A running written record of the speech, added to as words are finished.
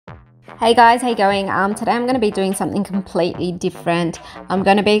Hey guys, how you going? Today I'm going to be doing something completely different. I'm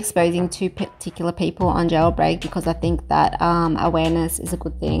going to be exposing two particular people on Jailbreak because I think that awareness is a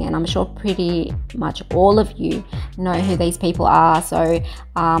good thing, and I'm sure pretty much all of you know who these people are. So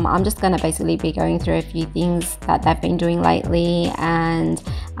I'm just going to basically be going through a few things that they've been doing lately and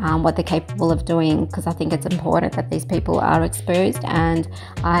what they're capable of doing, because I think it's important that these people are exposed, and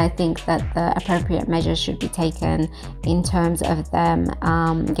I think that the appropriate measures should be taken in terms of them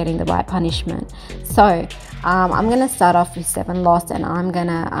getting the right punishment. So I'm going to start off with 7 Lost, and I'm going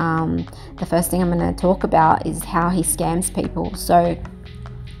to the first thing I'm going to talk about is how he scams people. So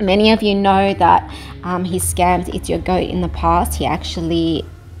many of you know that he scammed It's Your Goat in the past. He actually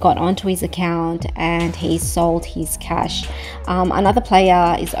got onto his account and he sold his cash. Another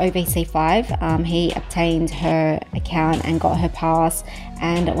player is OVC5. He obtained her account and got her pass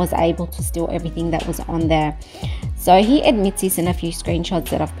and was able to steal everything that was on there. So he admits this in a few screenshots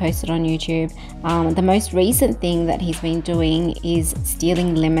that I've posted on YouTube. The most recent thing that he's been doing is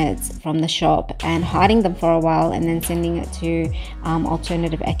stealing limits from the shop and hiding them for a while, and then sending it to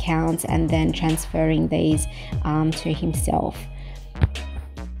alternative accounts and then transferring these to himself.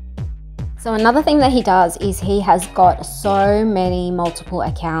 So another thing that he does is he has got so many multiple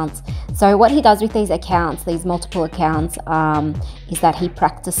accounts. So what he does with these accounts, these multiple accounts, is that he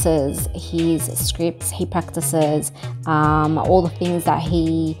practices his scripts, he practices all the things that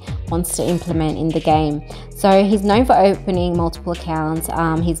he wants to implement in the game. So he's known for opening multiple accounts.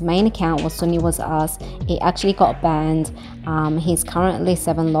 His main account was Sunny Was Us. He actually got banned. He's currently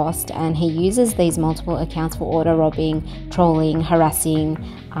 7 Lost, and he uses these multiple accounts for auto robbing, trolling, harassing,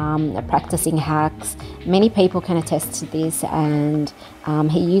 practicing hacks. Many people can attest to this, and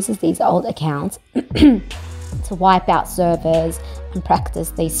he uses these old accounts to wipe out servers and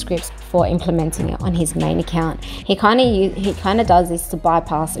practice these scripts before implementing it on his main account. He kind of does this to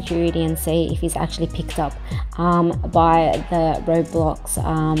bypass security and see if he's actually picked up by the Roblox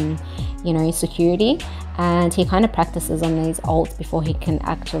security, and he kind of practices on these ults before he can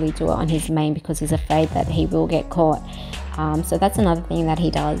actually do it on his main because he's afraid that he will get caught. So that's another thing that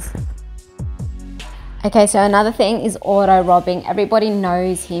he does. Okay, so another thing is auto robbing. Everybody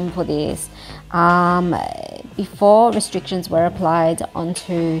knows him for this. Before restrictions were applied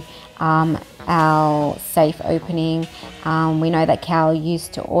onto our safe opening, we know that Cal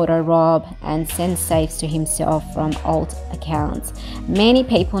used to auto rob and send safes to himself from alt accounts. Many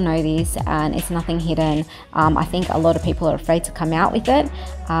people know this, and it's nothing hidden. I think a lot of people are afraid to come out with it,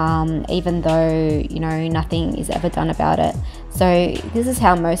 even though nothing is ever done about it. So this is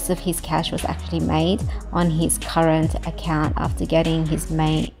how most of his cash was actually made on his current account after his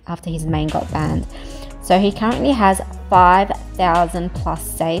main got banned. So he currently has 5,000 plus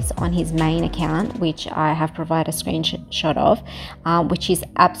safes on his main account, which I have provided a screenshot of, which is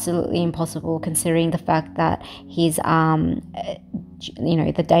absolutely impossible considering the fact that his the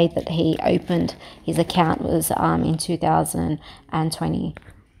day that he opened his account was in 2020.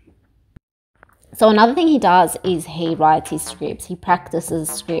 So another thing he does is he writes his scripts. He practices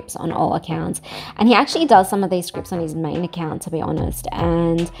scripts on all accounts, and he actually does some of these scripts on his main account, to be honest.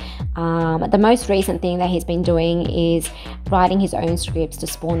 And the most recent thing that he's been doing is writing his own scripts to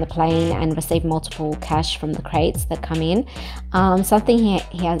spawn the plane and receive multiple cash from the crates that come in. Something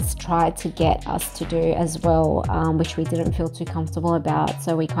he has tried to get us to do as well, which we didn't feel too comfortable about,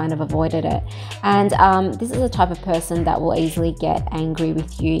 so we kind of avoided it. And this is the type of person that will easily get angry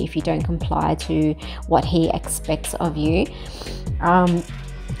with you if you don't comply to what he expects of you.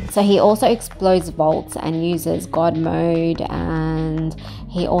 So he also explodes vaults and uses God mode, and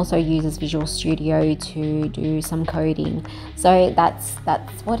he also uses Visual Studio to do some coding. So that's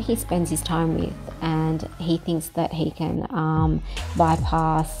what he spends his time with, and he thinks that he can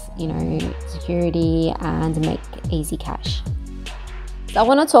bypass security and make easy cash. So I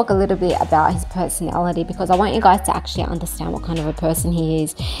want to talk a little bit about his personality, because I want you guys to actually understand what kind of a person he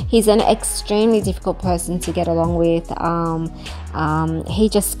is. He's an extremely difficult person to get along with. He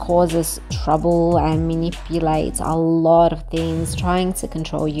just causes trouble and manipulates a lot of things, trying to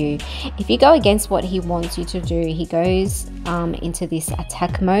control you. If you go against what he wants you to do, he goes into this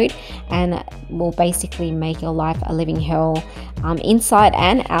attack mode and will basically make your life a living hell, inside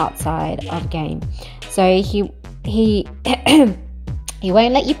and outside of game. So he He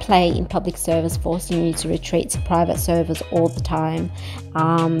won't let you play in public servers, forcing you to retreat to private servers all the time,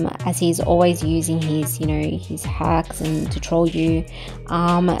 as he's always using his, his hacks and to troll you,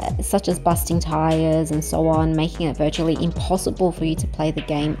 such as busting tires and so on, making it virtually impossible for you to play the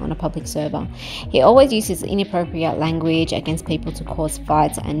game on a public server. He always uses inappropriate language against people to cause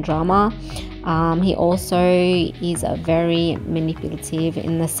fights and drama. He also is very manipulative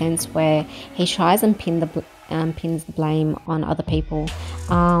in the sense where he tries and pins the blame on other people,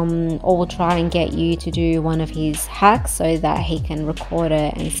 or will try and get you to do one of his hacks so that he can record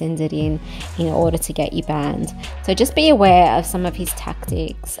it and send it in order to get you banned. So just be aware of some of his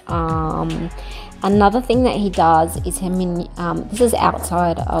tactics. Another thing that he does is this is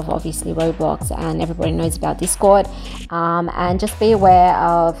outside of obviously Roblox, and everybody knows about Discord, and just be aware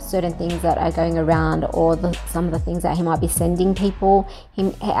of certain things that are going around, or some of the things that he might be sending people.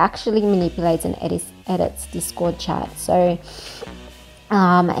 He actually manipulates and edits Discord chat. So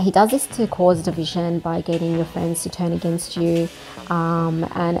he does this to cause division by getting your friends to turn against you,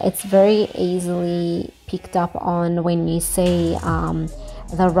 and it's very easily picked up on when you see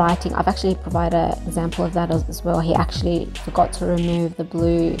the writing. I've actually provided an example of that as well. He actually forgot to remove the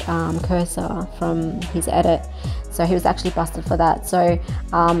blue cursor from his edit, so he was actually busted for that. So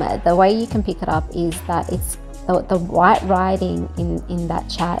the way you can pick it up is that it's the white writing in that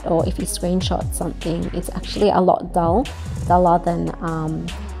chat, or if you screenshot something, it's actually a lot duller than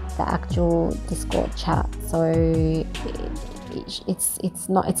the actual Discord chat. So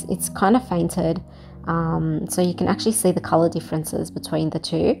it's kind of fainted. So you can actually see the color differences between the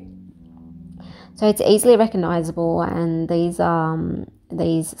two. So it's easily recognizable, and these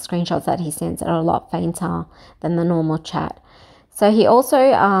screenshots that he sends are a lot fainter than the normal chat. So he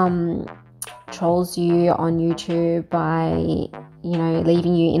also trolls you on YouTube by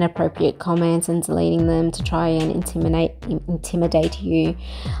leaving you inappropriate comments and deleting them to try and intimidate you.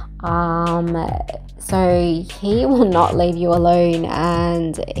 So he will not leave you alone,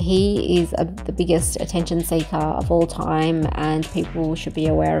 and he is the biggest attention seeker of all time, and people should be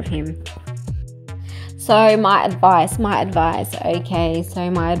aware of him. So my advice, okay,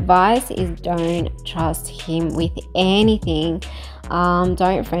 so my advice is don't trust him with anything.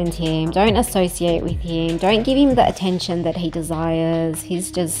 Don't friend him, don't associate with him, don't give him the attention that he desires.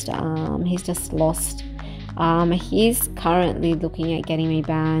 He's just lost. He's currently looking at getting me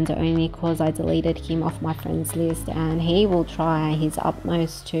banned only because I deleted him off my friends list, and he will try his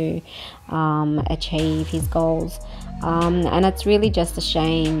utmost to achieve his goals. And it's really just a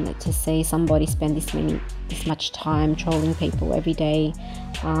shame to see somebody spend this much time trolling people every day.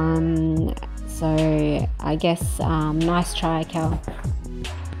 So I guess nice try, Cal.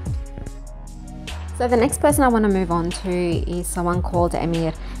 So the next person I want to move on to is someone called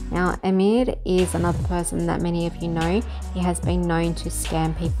Emir. Now, Emir is another person that many of you know. He has been known to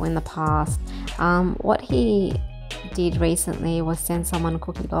scam people in the past. What he did recently was send someone a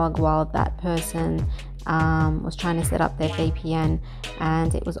cookie log while that person was trying to set up their VPN,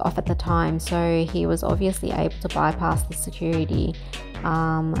 and it was off at the time. So he was obviously able to bypass the security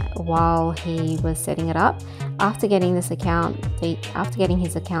while he was setting it up. After getting his account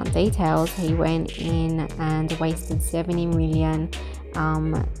details, he went in and wasted 70 million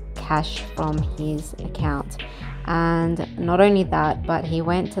cash from his account. And not only that, but he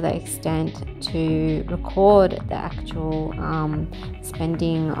went to the extent to record the actual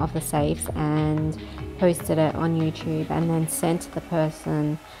spending of the safes and posted it on YouTube, and then sent the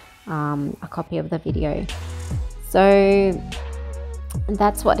person a copy of the video. So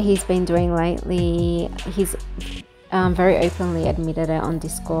that's what he's been doing lately. He's very openly admitted it on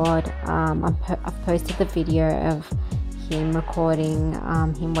Discord. I've posted the video of him recording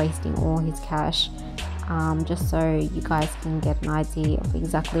him wasting all his cash, just so you guys can get an idea of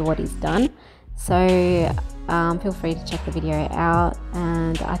exactly what he's done. So feel free to check the video out,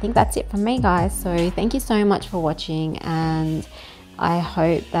 and I think that's it from me, guys. So thank you so much for watching, and I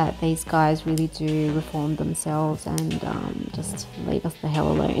hope that these guys really do reform themselves and just leave us the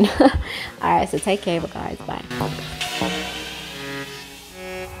hell alone. Alright, so take care, guys. Bye.